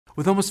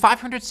With almost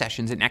 500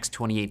 sessions in Next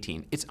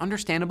 2018, it's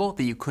understandable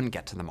that you couldn't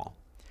get to them all.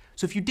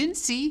 So if you didn't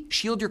see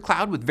Shield Your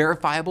Cloud with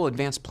Verifiable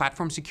Advanced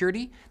Platform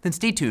Security, then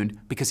stay tuned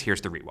because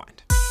here's the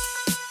rewind.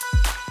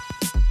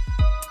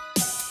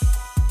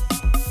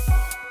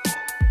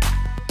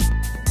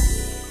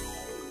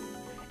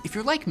 If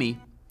you're like me,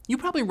 you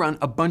probably run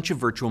a bunch of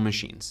virtual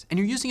machines, and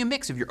you're using a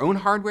mix of your own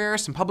hardware,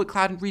 some public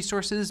cloud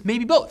resources,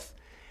 maybe both.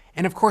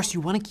 And of course,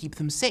 you want to keep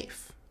them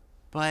safe.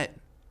 But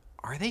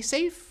are they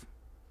safe?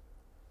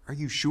 Are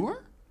you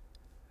sure?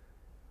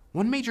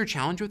 One major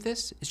challenge with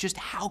this is just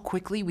how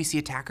quickly we see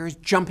attackers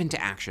jump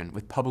into action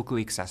with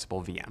publicly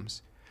accessible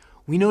VMs.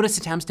 We notice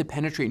attempts to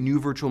penetrate new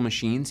virtual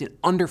machines in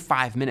under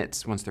 5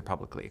 minutes once they're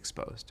publicly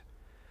exposed.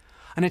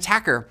 An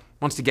attacker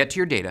wants to get to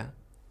your data,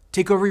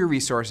 take over your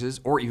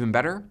resources, or even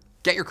better,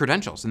 get your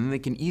credentials, and then they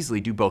can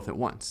easily do both at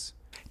once.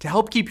 To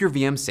help keep your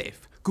VMs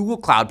safe, Google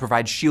Cloud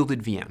provides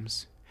Shielded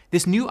VMs.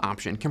 This new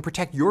option can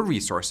protect your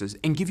resources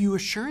and give you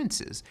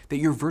assurances that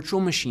your virtual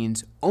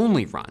machines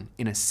only run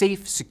in a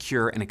safe,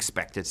 secure, and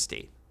expected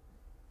state.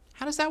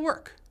 How does that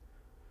work?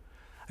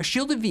 A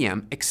shielded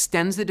VM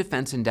extends the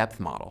defense in depth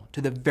model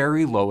to the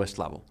very lowest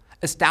level,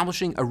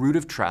 establishing a root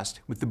of trust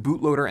with the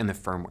bootloader and the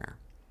firmware.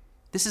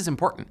 This is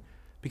important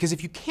because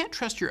if you can't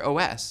trust your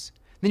OS,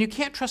 then you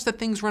can't trust the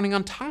things running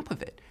on top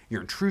of it,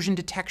 your intrusion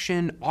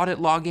detection,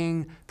 audit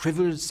logging,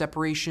 privilege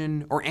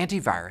separation, or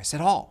antivirus at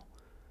all.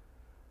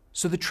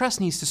 So the trust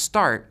needs to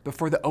start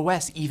before the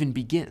OS even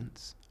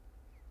begins,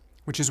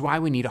 which is why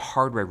we need a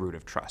hardware root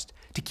of trust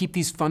to keep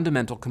these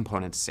fundamental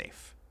components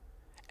safe.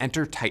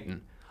 Enter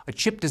Titan, a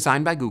chip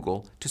designed by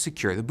Google to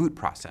secure the boot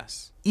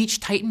process.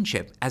 Each Titan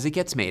chip, as it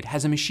gets made,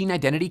 has a machine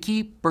identity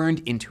key burned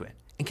into it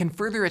and can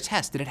further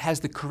attest that it has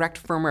the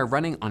correct firmware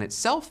running on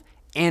itself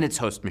and its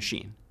host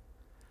machine.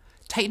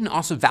 Titan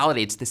also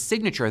validates the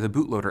signature of the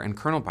bootloader and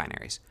kernel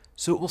binaries,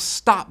 so it will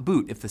stop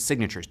boot if the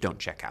signatures don't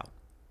check out.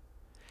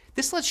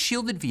 This lets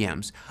shielded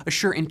VMs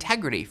assure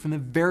integrity from the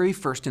very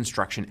first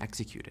instruction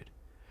executed.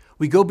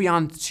 We go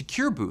beyond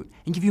secure boot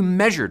and give you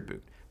measured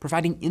boot,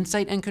 providing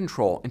insight and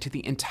control into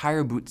the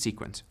entire boot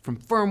sequence, from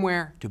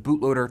firmware to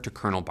bootloader to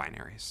kernel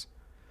binaries.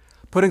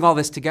 Putting all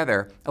this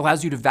together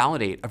allows you to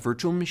validate a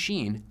virtual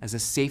machine as a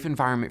safe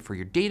environment for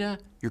your data,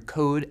 your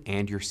code,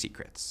 and your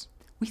secrets.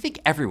 We think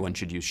everyone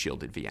should use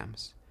shielded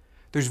VMs.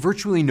 There's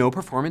virtually no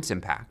performance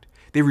impact.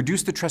 They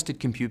reduce the trusted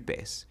compute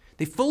base.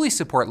 They fully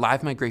support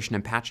live migration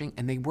and patching,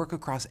 and they work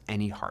across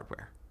any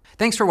hardware.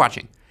 Thanks for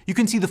watching. You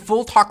can see the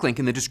full talk link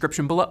in the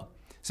description below.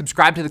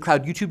 Subscribe to the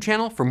Cloud YouTube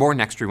channel for more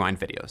Next Rewind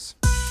videos.